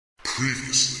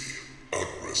Previously on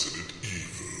Resident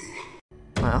Evil.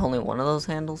 Only one of those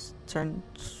handles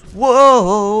turns.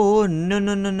 Whoa! No,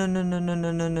 no, no, no, no, no, no,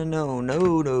 no, no, no, no,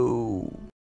 no, no.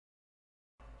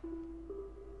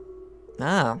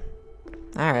 Ah,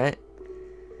 alright.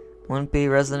 Wouldn't be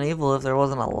Resident Evil if there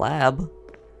wasn't a lab.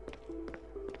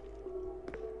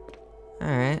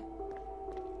 Alright.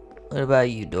 What about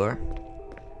you, door?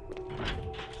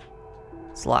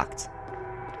 It's locked.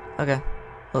 Okay.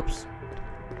 Oops.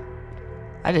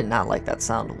 I did not like that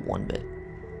sound one bit.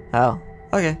 Oh,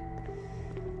 okay.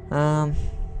 I'm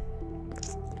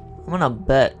gonna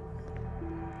bet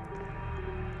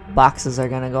boxes are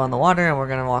gonna go in the water and we're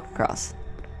gonna walk across.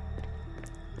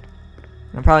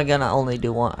 I'm probably gonna only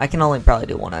do one. I can only probably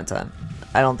do one at a time.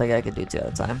 I don't think I could do two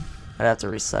at a time. I'd have to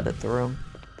reset it, the room.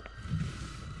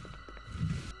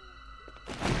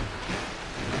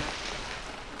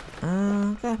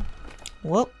 Okay.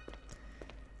 Well,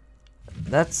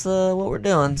 that's what we're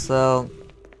doing, so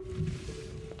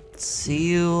see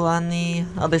you on the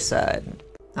other side.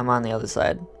 I'm on the other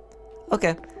side.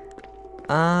 Okay.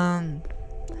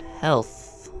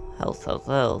 Health.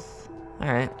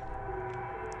 Alright.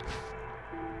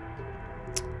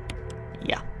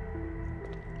 Yeah.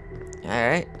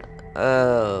 Alright.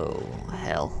 Oh,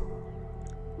 hell.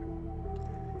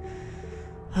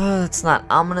 It's not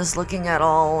ominous looking at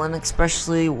all, and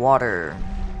especially water.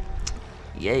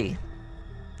 Yay.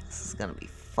 This is gonna be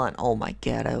fun. Oh my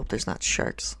god, I hope there's not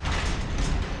sharks.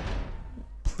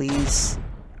 Please.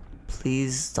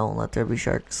 Please don't let there be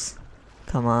sharks.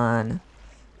 Come on.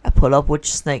 I put up with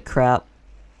your snake crap.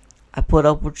 I put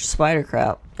up with your spider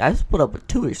crap. I just put up with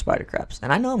 2 of your spider craps.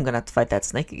 And I know I'm gonna have to fight that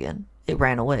snake again. It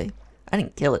ran away. I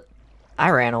didn't kill it. I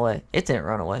ran away. It didn't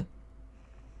run away.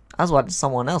 I was watching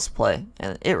someone else play,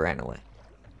 and it ran away.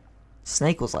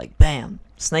 Snake was like, bam.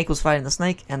 Snake was fighting the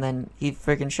snake, and then he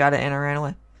freaking shot it and it ran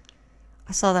away.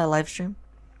 I saw that live stream.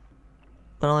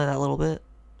 But only that little bit.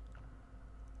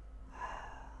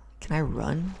 Can I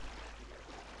run?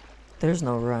 There's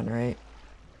no run, right?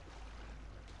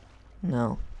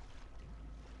 No.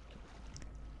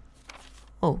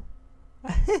 Oh.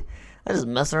 I just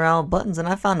mess around with buttons and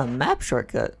I found a map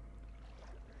shortcut.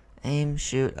 Aim,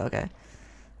 shoot, okay.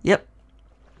 Yep.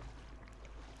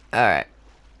 Alright.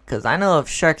 Because I know if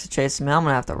sharks are chasing me, I'm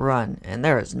going to have to run. And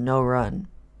there is no run.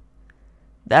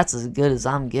 That's as good as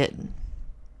I'm getting.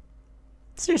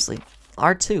 Seriously.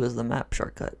 R2 is the map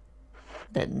shortcut.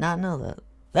 I did not know that.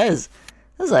 That is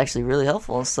actually really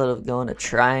helpful instead of going to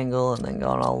triangle and then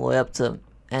going all the way up to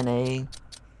NA.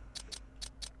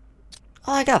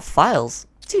 Oh, I got files.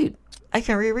 Dude, I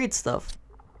can reread stuff.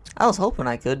 I was hoping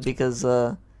I could because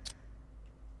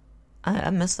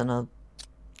I'm missing a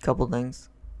couple things.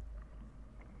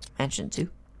 Mentioned too.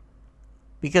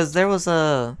 Because there was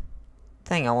a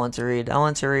thing I wanted to read. I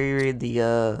wanted to reread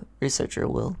the researcher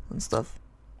will and stuff.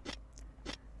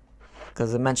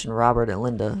 Because it mentioned Robert and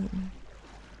Linda.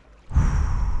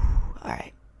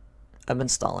 Alright. I've been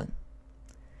stalling.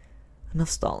 Enough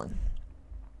stalling.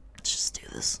 Let's just do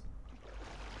this.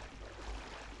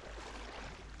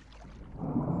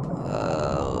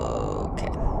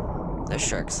 Okay. There's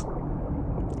sharks.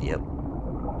 Yep.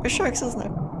 There's sharks, isn't there?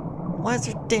 Why is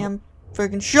there damn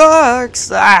friggin'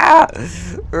 sharks? Ah!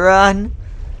 Run.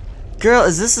 Girl,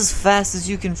 is this as fast as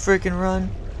you can freaking run?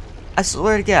 I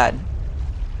swear to God.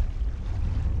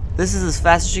 This is as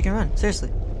fast as you can run.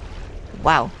 Seriously.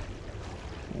 Wow.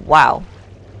 Wow.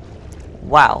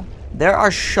 Wow. There are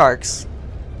sharks.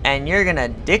 And you're gonna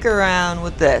dick around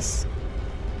with this.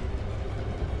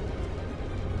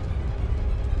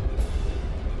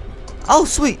 Oh,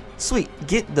 sweet. Sweet.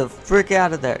 Get the frick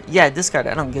out of there. Yeah, discard it.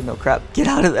 I don't give no crap. Get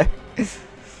out of there.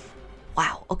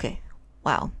 Wow. Okay.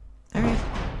 Wow. Alright.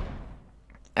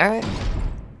 Alright.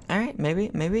 Alright.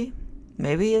 Maybe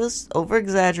it was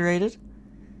over-exaggerated.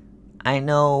 I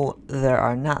know there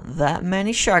are not that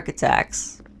many shark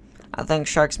attacks. I think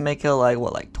sharks may kill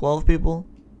like 12 people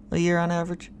a year on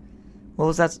average. What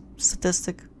was that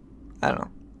statistic? I don't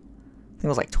know. I think it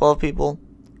was like 12 people.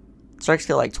 Sharks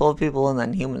kill like 12 people and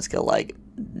then humans kill like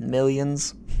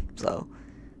millions. So,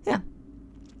 yeah.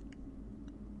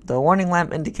 The warning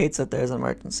lamp indicates that there's an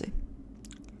emergency.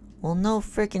 Well, no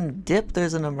freaking dip,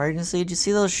 there's an emergency. Did you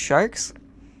see those sharks?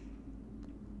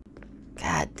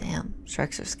 God damn,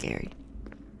 sharks are scary.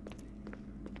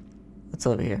 What's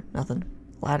over here? Nothing.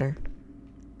 Ladder.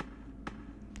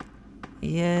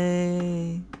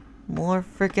 Yay. More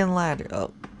freaking ladder.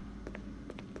 Oh.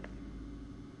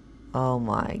 Oh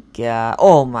my god.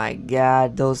 Oh my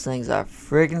god. Those things are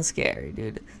freaking scary,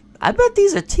 dude. I bet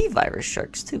these are T-virus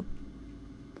sharks too.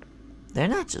 They're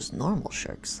not just normal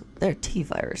sharks. They're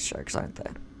T-virus sharks, aren't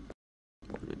they?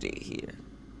 What do we do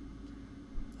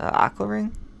Aqua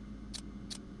ring?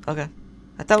 Okay.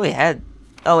 I thought we had...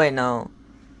 Oh, wait, no.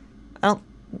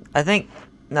 I think...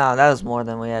 No, that was more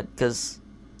than we had, because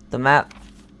the map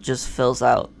just fills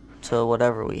out to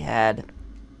whatever we had.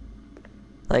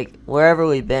 Like, wherever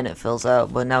we've been, it fills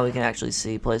out, but now we can actually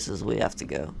see places we have to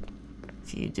go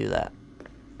if you do that.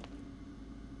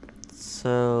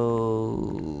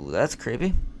 So... That's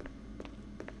creepy.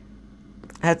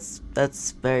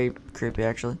 That's very creepy,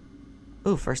 actually.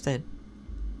 Ooh, first aid.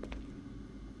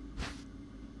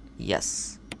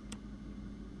 Yes.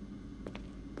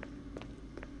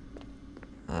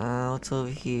 What's over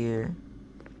here?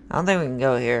 I don't think we can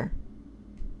go here.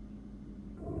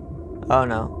 Oh,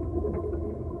 no.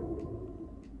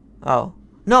 Oh.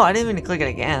 No, I didn't even click it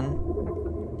again.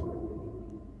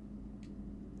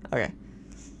 Okay.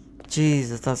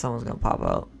 Jeez, I thought someone was gonna pop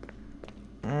out.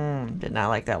 Did not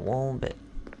like that one bit.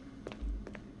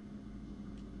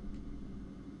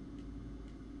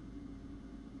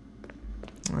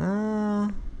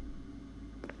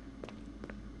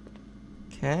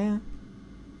 Okay.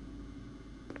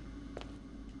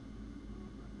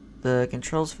 The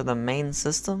controls for the main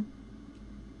system.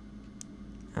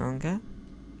 Okay.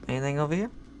 Anything over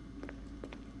here?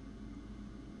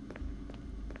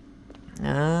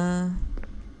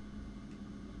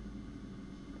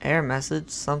 Error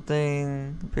message.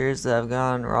 Something appears to have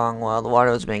gone wrong while the water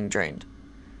was being drained.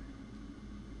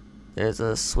 There's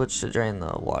a switch to drain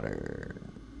the water.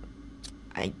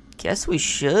 I guess we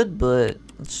should, but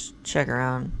let's check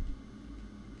around.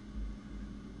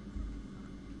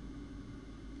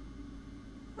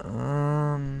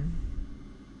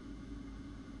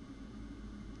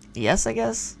 Yes, I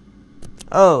guess.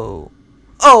 Oh,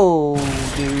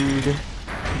 dude.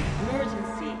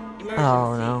 Emergency.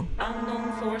 Oh no.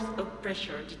 Unknown source of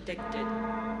pressure detected.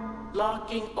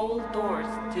 Locking all doors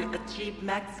to achieve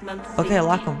maximum safety. Okay,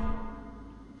 lock them.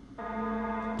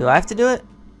 Do I have to do it?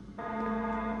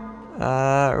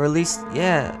 Release.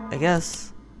 Yeah, I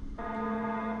guess.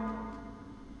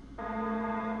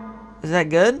 Is that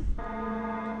good?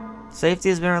 Safety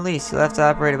has been released. You'll have to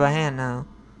operate it by hand now.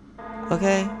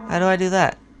 Okay, how do I do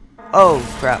that? Oh,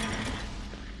 crap.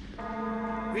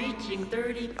 Reaching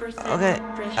 30% Okay,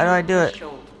 pressure how do I do it?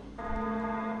 threshold.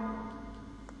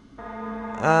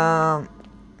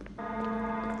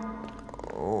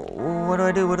 What do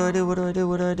I do? What do I do? What do I do?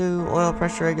 What do I do? Oil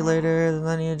pressure regulator.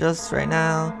 Then you adjust right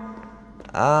now.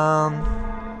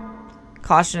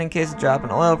 Caution in case of drop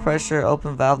in oil pressure.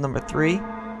 Open valve number 3.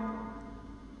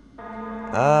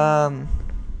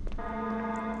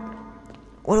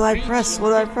 What do I press? What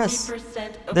do I press?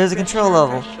 There's a control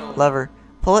lever.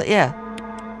 Pull it, yeah.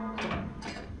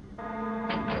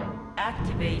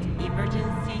 Activate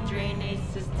emergency drainage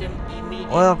system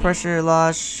immediately. Oil pressure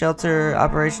lost. Shelter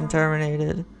operation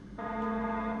terminated.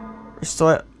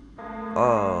 Restore.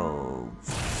 Oh,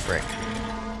 frick.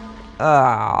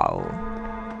 Oh.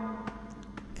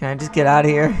 Can I just get out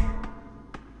of here?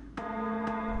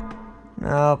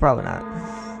 No, probably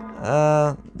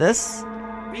not. This?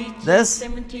 This?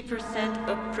 70%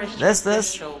 of pressure This?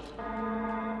 threshold.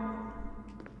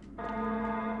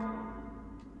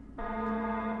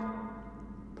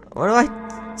 What do I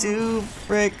do?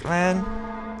 Frick, man.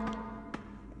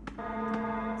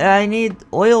 I need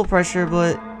oil pressure,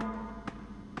 but...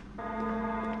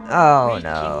 Oh,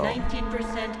 no.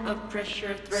 90% of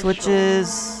pressure threshold.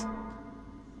 Switches...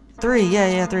 3,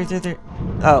 yeah, 3.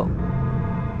 Oh.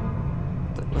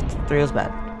 3 was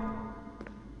bad.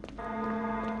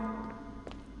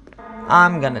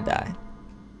 I'm gonna die.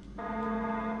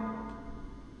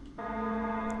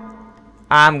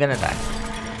 I'm gonna die.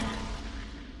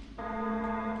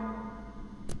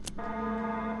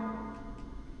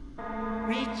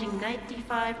 Reaching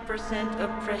 95% of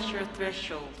pressure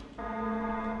threshold.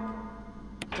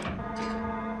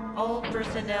 All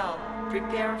personnel,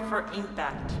 prepare for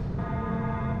impact.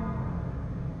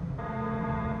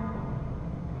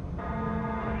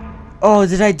 Oh,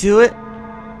 did I do it?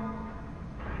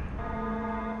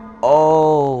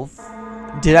 Oh,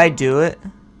 did I do it?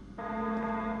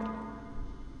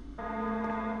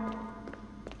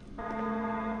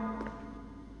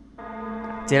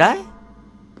 Did I?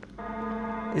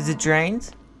 Is it drained?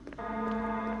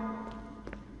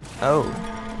 Oh,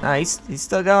 nice. He's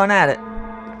still going at it.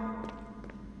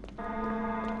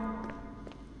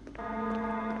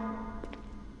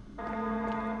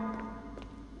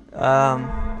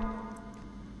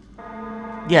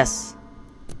 Yes.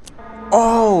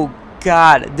 Oh,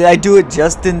 God. Did I do it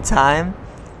just in time?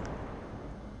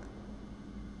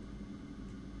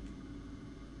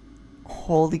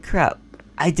 Holy crap.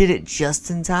 I did it just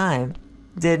in time.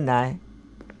 Didn't I?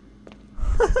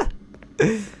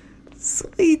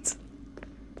 Sweet. Sweet.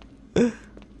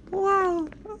 Wow.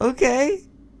 Okay.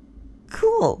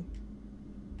 Cool.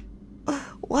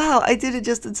 Wow, I did it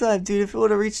just in time, dude. If it would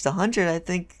have reached 100, I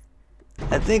think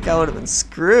I would have been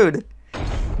screwed.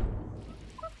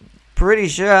 Pretty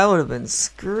sure I would have been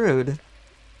screwed.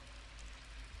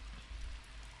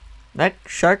 That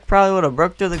shark probably would have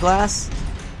broke through the glass.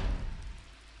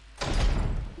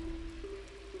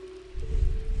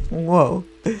 Whoa.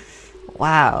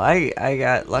 Wow, I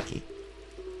got lucky.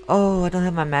 Oh, I don't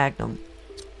have my magnum.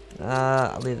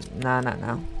 I'll leave it. Nah, not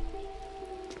now.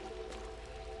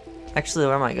 Actually,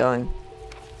 where am I going?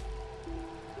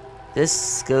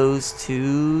 This goes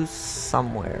to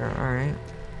somewhere, alright.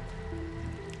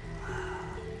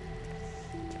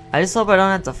 I just hope I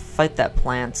don't have to fight that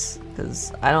plant,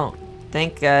 because I don't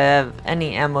think I have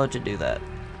any ammo to do that.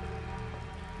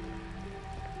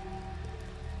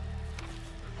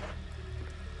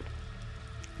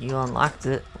 You unlocked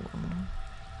it.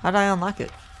 How did I unlock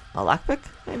it? A lockpick,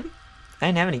 maybe? I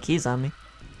didn't have any keys on me.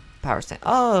 Power stand.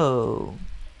 Oh!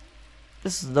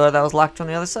 This is the door that was locked on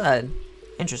the other side.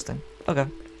 Interesting. Okay.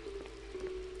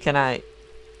 Can I...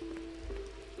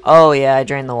 Oh yeah, I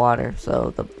drained the water,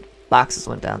 so the boxes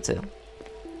went down too.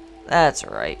 That's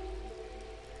right.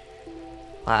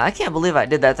 Wow, I can't believe I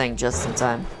did that thing just in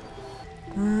time.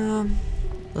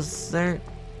 Was there...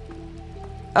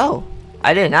 Oh!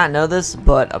 I did not know this,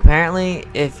 but apparently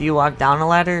if you walk down a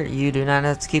ladder, you do not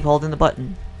have to keep holding the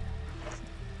button.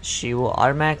 She will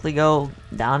automatically go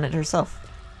down it herself.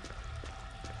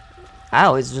 I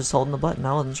always just holding the button,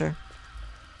 I wasn't sure.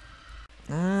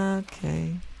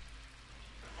 Okay.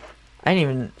 I didn't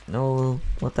even know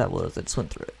what that was, I just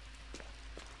went through it.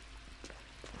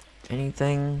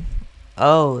 Anything?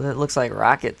 Oh, that looks like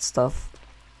rocket stuff.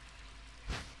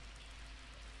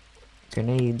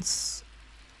 Grenades.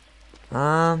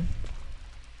 That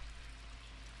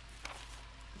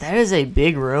is a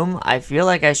big room. I feel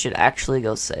like I should actually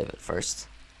go save it first.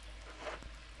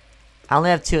 I only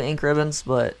have 2 ink ribbons,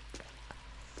 but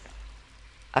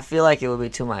I feel like it would be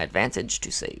to my advantage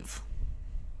to save.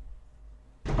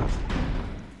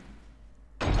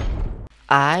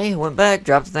 I went back,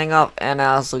 dropped the thing off, and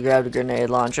I also grabbed a grenade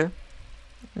launcher.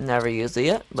 Never used it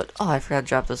yet, but oh, I forgot to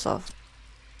drop this off.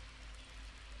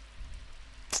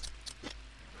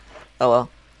 Oh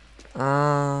well.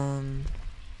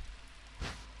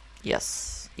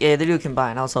 Yes. Yeah, they do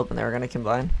combine. I was hoping they were gonna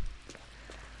combine.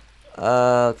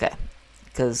 Okay.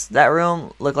 Because that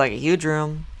room looked like a huge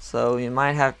room, so you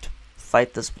might have to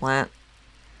fight this plant.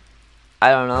 I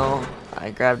don't know.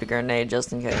 I grabbed a grenade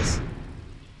just in case.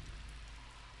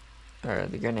 Or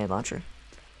the grenade launcher.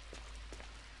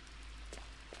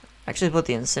 Actually put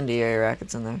the incendiary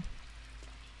rackets in there.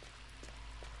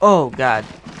 Oh god.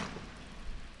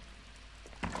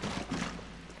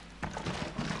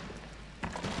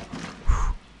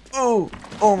 Oh!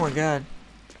 Oh my god.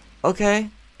 Okay.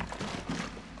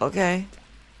 Okay.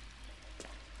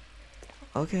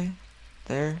 Okay.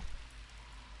 There.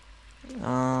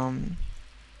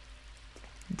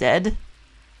 Dead?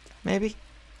 Maybe?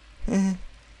 I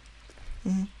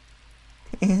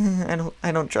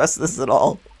don't trust this at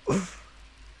all.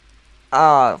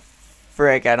 Ah,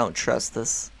 frick, I don't trust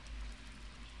this.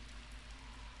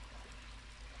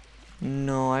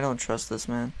 No, I don't trust this,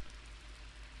 man.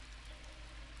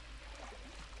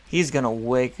 He's gonna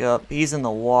wake up. He's in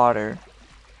the water.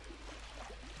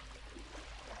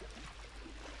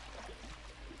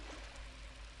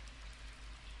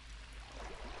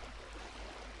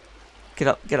 Get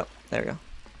up, get up. There we go.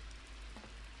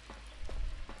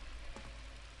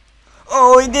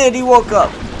 Oh, he did. He woke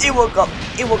up. He woke up.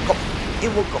 He woke up. He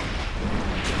woke up.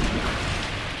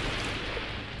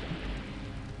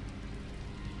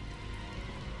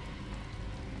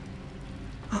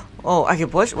 Oh, I can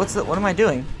push? What am I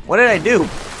doing? What did I do?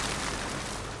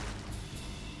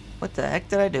 What the heck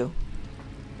did I do?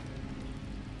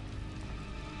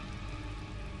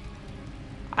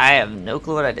 I have no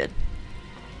clue what I did.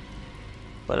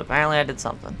 But apparently I did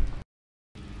something.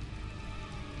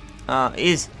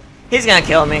 He's gonna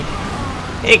kill me.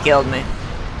 He killed me.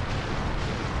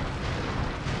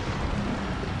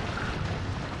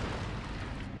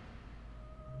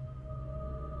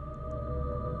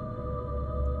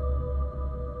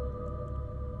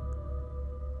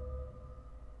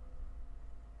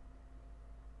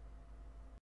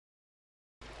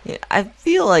 Yeah, I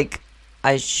feel like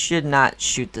I should not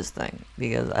shoot this thing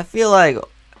because I feel like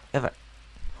if I...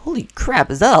 Holy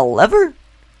crap, is that a lever?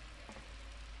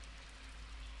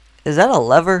 Is that a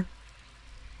lever?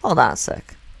 Hold on a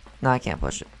sec. No, I can't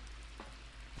push it.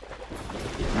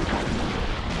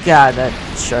 God, that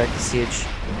shark is huge.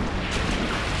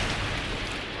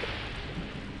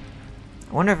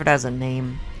 I wonder if it has a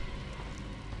name.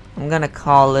 I'm gonna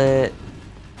call it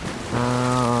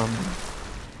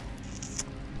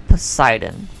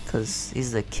Poseidon, because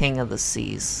he's the king of the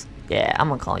seas. Yeah, I'm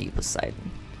gonna call you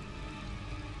Poseidon.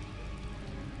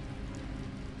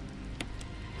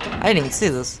 I didn't even see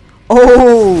this.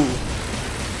 Oh!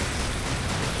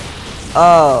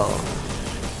 Oh.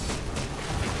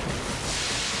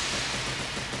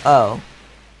 Oh.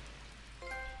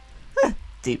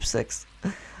 Deep 6.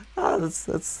 Oh,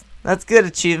 that's good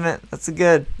achievement. That's a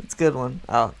good one.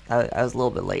 Oh, I was a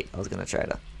little bit late. I was gonna try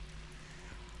to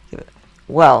give it.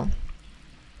 Well,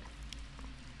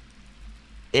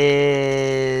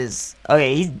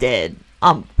 okay? He's dead.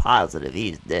 I'm positive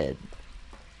he's dead.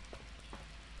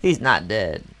 He's not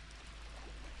dead.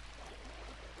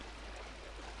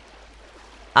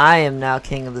 I am now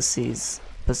king of the seas.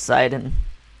 Poseidon,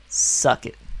 suck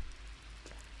it.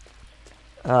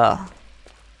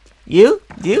 You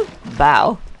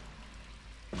bow.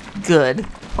 Good.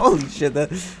 Holy shit,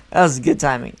 that was good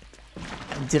timing.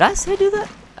 Did I say do that?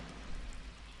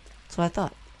 That's what I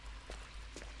thought.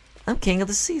 I'm king of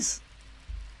the seas.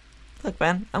 Look,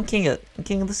 man, I'm king of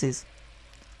the seas.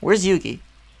 Where's Yugi?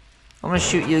 I'm gonna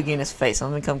shoot Yugi in his face. I'm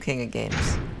gonna become king of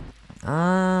games.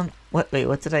 Wait,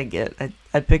 what did I get?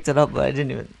 I picked it up, but I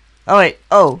didn't even. Oh wait,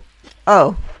 oh,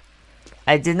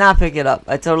 I did not pick it up.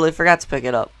 I totally forgot to pick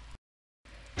it up.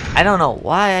 I don't know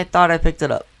why I thought I picked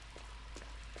it up.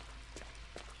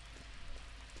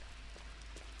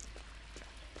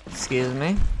 Excuse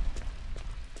me.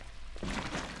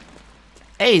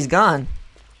 Hey, he's gone.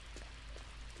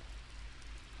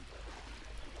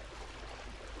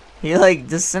 He like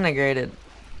disintegrated.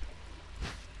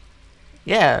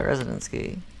 Yeah, residence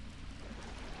key.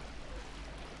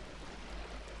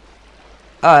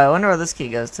 Oh, I wonder where this key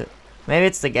goes to. Maybe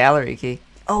it's the gallery key.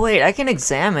 Oh wait, I can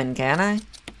examine, can I?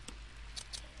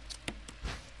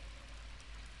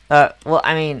 Well,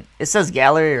 I mean, it says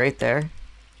gallery right there.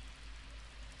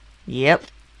 Yep.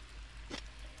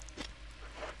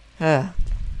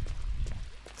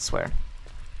 Swear.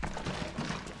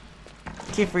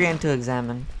 Keep forgetting to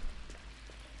examine.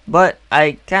 But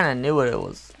I kind of knew what it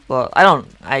was. Well,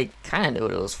 I kind of knew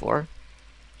what it was for.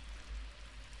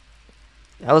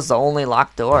 That was the only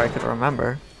locked door I could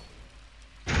remember.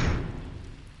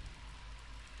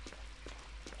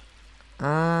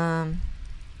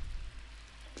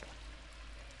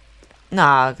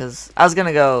 Nah, because I was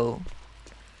gonna go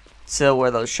to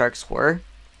where those sharks were.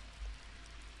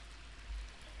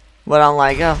 But I'm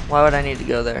like, oh, why would I need to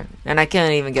go there? And I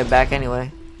can't even get back anyway.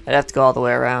 I'd have to go all the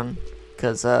way around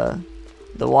because the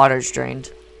water's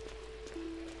drained.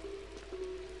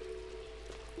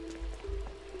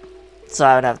 So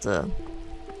I would have to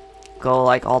go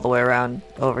like all the way around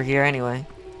over here anyway.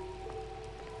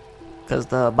 Because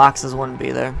the boxes wouldn't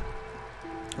be there.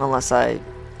 Unless I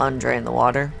undrain the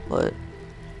water, but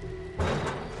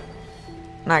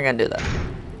I'm not gonna do that.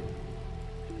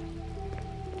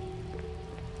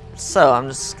 So I'm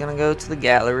just gonna go to the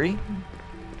gallery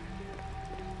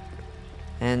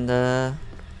and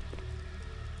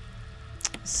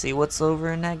see what's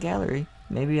over in that gallery.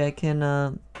 Maybe I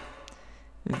can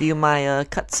view my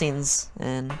cutscenes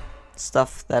and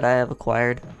stuff that I have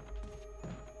acquired.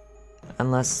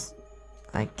 Unless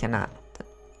I cannot,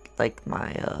 like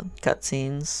my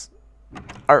cutscenes,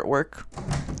 artwork,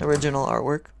 original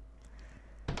artwork.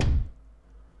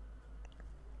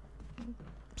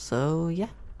 So yeah,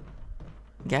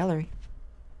 gallery.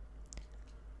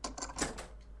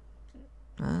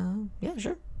 Yeah,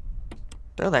 sure.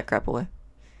 Throw that crap away.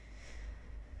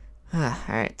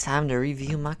 Alright, time to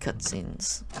review my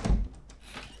cutscenes.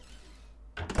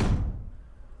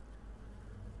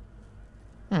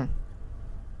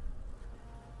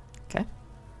 Okay.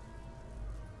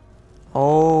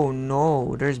 Oh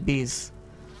no, there's bees.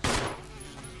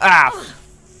 Ah,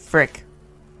 frick.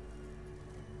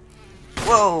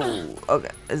 Whoa.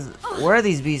 Okay, where are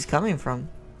these bees coming from?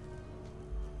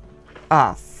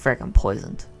 Ah, frick, I'm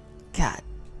poisoned. God.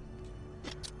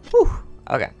 Whew.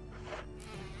 Okay.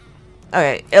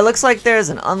 Okay, it looks like there's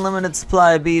an unlimited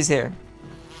supply of bees here.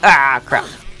 Ah, crap.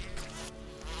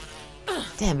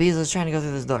 Damn, bees was trying to go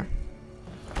through this door.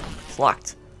 It's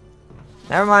locked.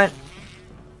 Never mind.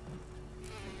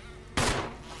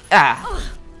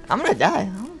 Ah, I'm gonna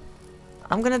die.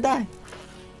 I'm gonna die.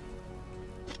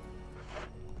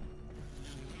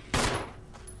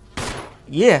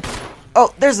 Yeah.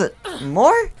 Oh, there's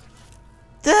more?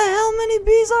 The hell many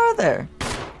bees are there?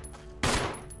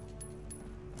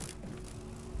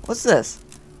 What's this?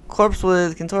 Corpse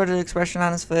with contorted expression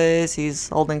on his face. He's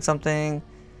holding something.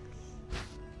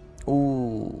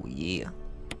 Ooh, yeah.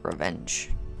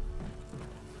 Revenge.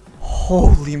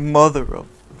 Holy mother of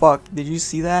fuck. Did you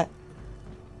see that?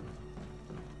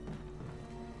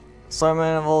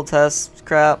 Assortment of old test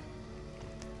crap.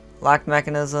 Lock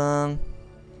mechanism.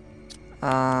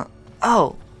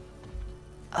 Oh.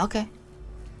 Okay.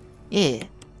 Yeah.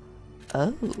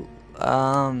 Oh.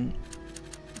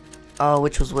 Oh,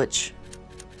 which was which?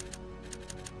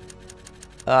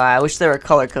 I wish they were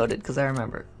color coded because I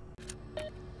remember.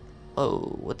 Oh,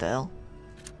 what the hell?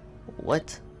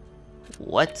 What?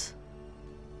 What?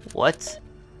 What?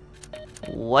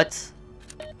 What?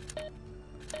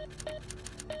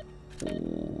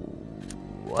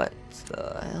 What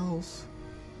the hells?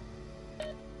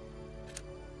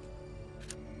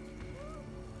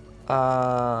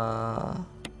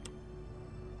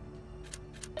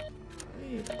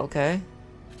 Okay.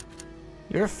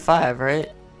 You're 5,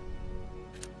 right?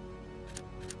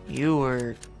 You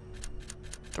were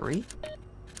 3?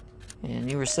 And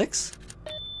you were 6?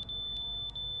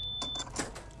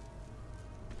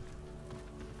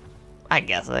 I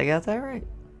guess I got that right.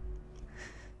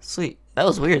 Sweet. That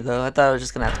was weird though. I thought I was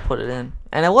just gonna have to put it in.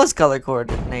 And it was color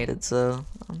coordinated, so...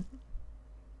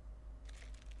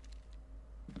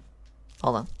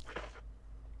 hold on.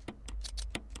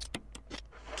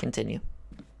 Continue.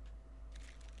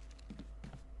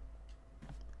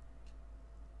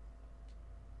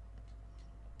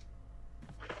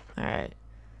 Alright.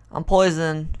 I'm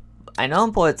poisoned. I know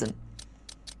I'm poisoned.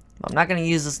 But I'm not gonna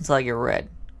use this until I get red.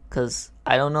 Because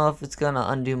I don't know if it's gonna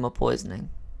undo my poisoning.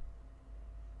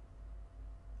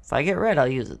 If I get red, I'll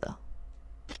use it though.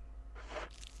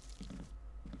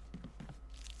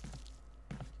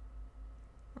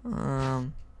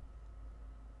 No.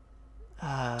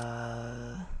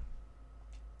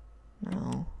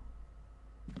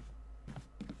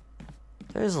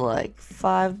 There's like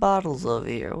 5 bottles over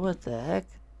here. What the heck?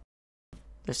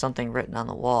 There's something written on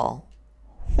the wall.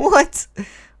 What?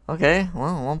 Okay,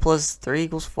 well, 1 plus 3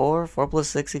 equals 4. 4 plus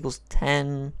 6 equals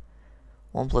 10.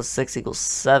 1 plus 6 equals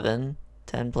 7.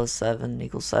 10 plus 7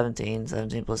 equals 17.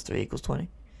 17 plus 3 equals 20.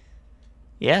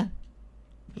 Yeah.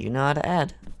 You know how to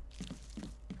add.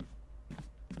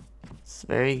 It's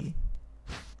very...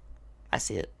 I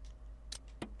see it.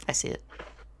 I see it.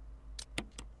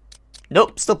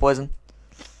 Nope, still poison.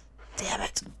 Damn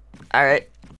it. Alright.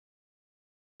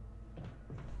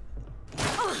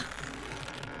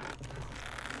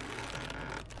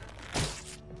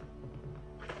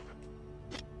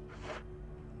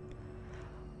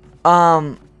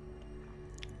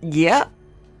 Yeah.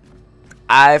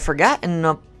 I forgot, and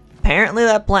apparently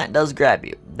that plant does grab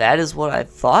you. That is what I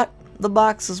thought the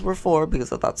boxes were for,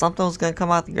 because I thought something was gonna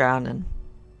come out the ground,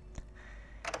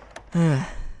 and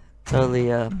totally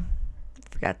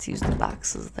forgot to use the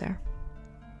boxes there.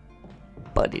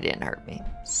 But he didn't hurt me,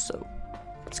 so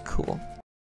it's cool.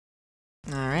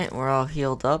 Alright, we're all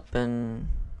healed up, and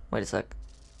wait a sec.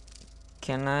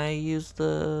 Can I use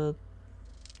the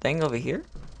thing over here?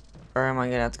 Or am I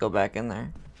gonna have to go back in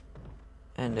there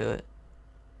and do it?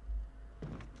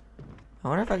 I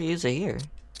wonder if I can use it here.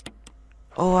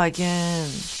 Oh, I can.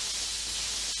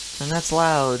 And that's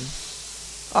loud.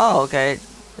 Oh, okay.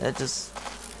 That just...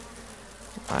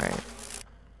 alright.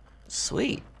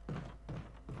 Sweet.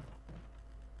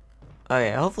 Oh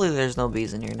yeah, hopefully there's no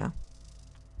bees in here now.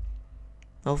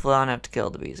 Hopefully I don't have to kill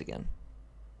the bees again.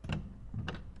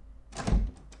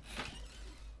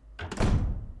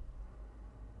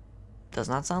 Does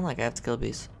not sound like I have to kill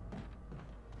bees.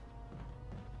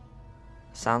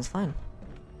 Sounds fine.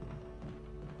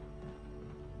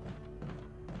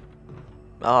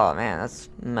 Oh man, that's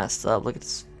messed up. Look at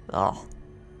this. Oh.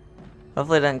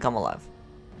 Hopefully it doesn't come alive.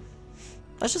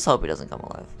 Let's just hope he doesn't come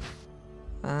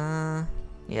alive.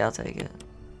 Yeah, I'll take it.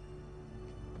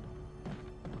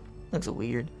 Looks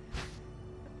weird.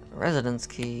 Residence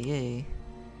key, yay.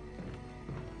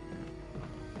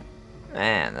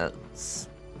 Man, that's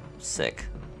sick.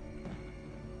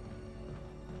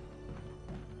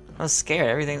 I was scared.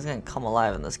 Everything's gonna come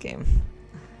alive in this game.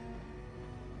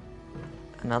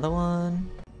 Another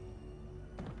one.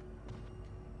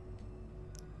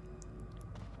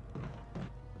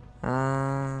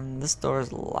 This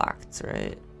door's locked,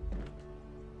 right?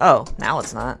 Oh, now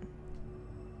it's not.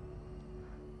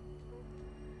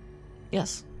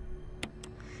 Yes.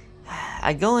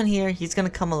 I go in here, he's gonna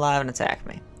come alive and attack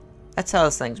me. That's how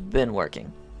this thing's been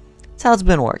working. That's how it's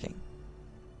been working.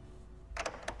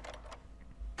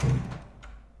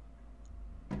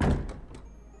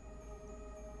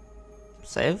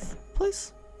 Save,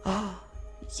 please? Oh,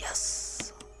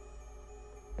 yes!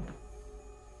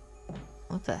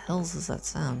 What the hell is that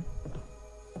sound?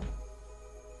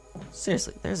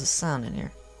 Seriously, there's a sound in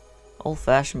here.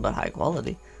 Old-fashioned but high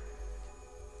quality.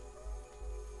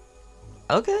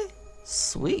 Okay.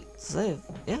 Sweet. Save.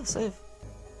 Yeah, save.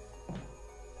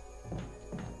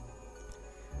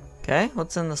 Okay,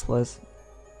 what's in this place?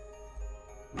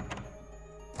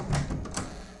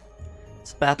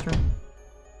 It's a bathroom.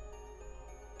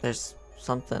 There's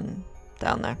something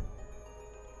down there.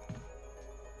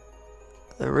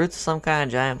 The roots of some kind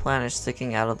of giant plant are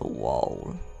sticking out of the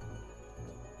wall.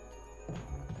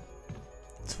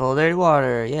 It's full of dirty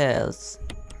water. Yeah, let's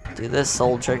do this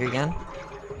old trick again.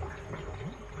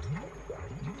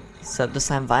 Except this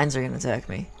time vines are gonna attack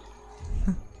me.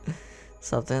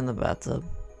 Something in the bathtub.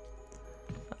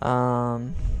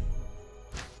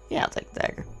 Yeah, I'll take the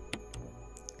dagger.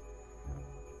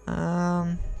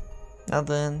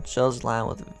 Nothing. Shelves lined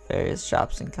with various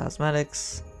shops and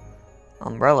cosmetics.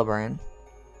 Umbrella brand.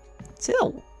 See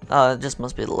that? Oh, it just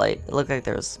must be the light. It looked like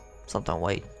there was something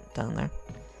white down there.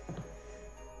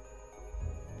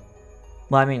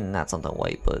 Well, I mean, not something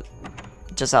white, but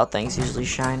just how things usually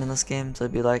shine in this game. So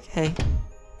it'd be like, hey,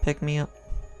 pick me up.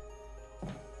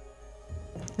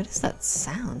 What is that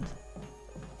sound?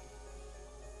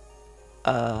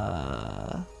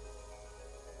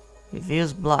 View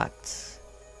is blocked.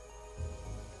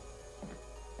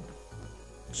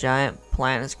 Giant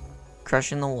plant is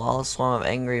crushing the wall. A swarm of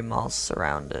angry moths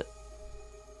surround it.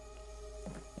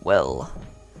 Well,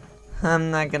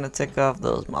 I'm not gonna tick off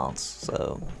those moths,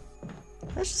 so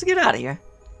let's just get out of here.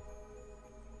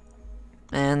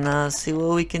 And see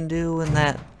what we can do in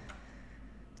that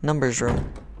numbers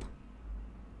room.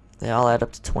 They all add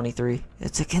up to 23.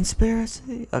 It's a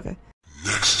conspiracy. Okay.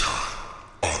 Next time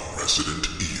on Resident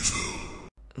Evil.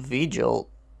 V-Jolt.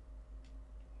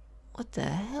 What the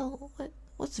hell?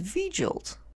 What's V-Jolt?